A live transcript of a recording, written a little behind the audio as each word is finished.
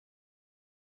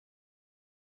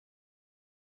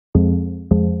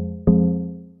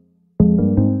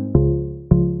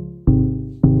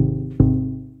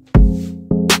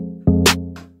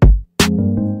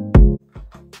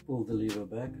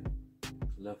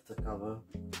lift the cover.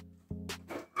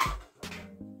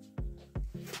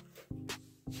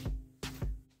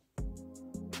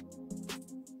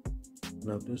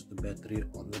 Notice the battery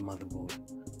on the motherboard.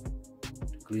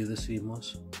 To clear the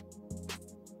CMOS,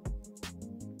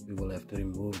 we will have to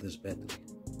remove this battery.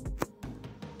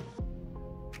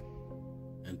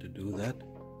 And to do that,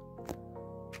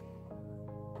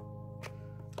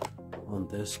 on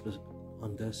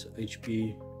this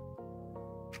HP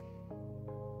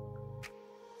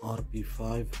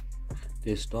RP5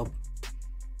 desktop,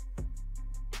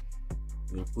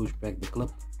 we'll push back the clip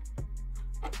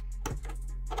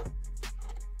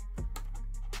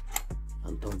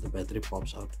until the battery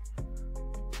pops out.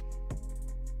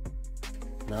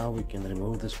 Now we can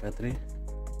remove this battery.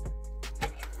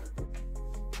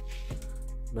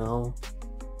 Now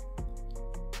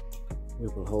we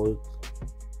will hold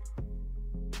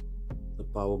the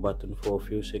power button for a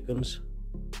few seconds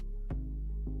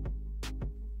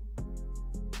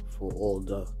for all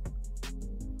the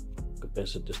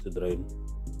capacitors to drain.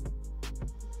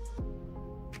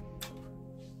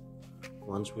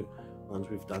 Once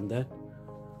we've done that,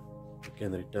 we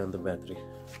can return the battery.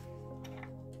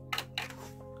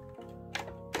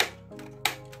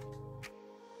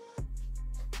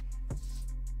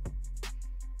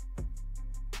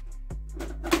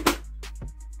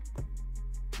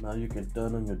 Now you can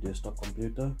turn on your desktop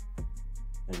computer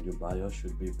and your BIOS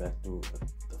should be back to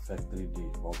the factory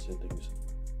default settings.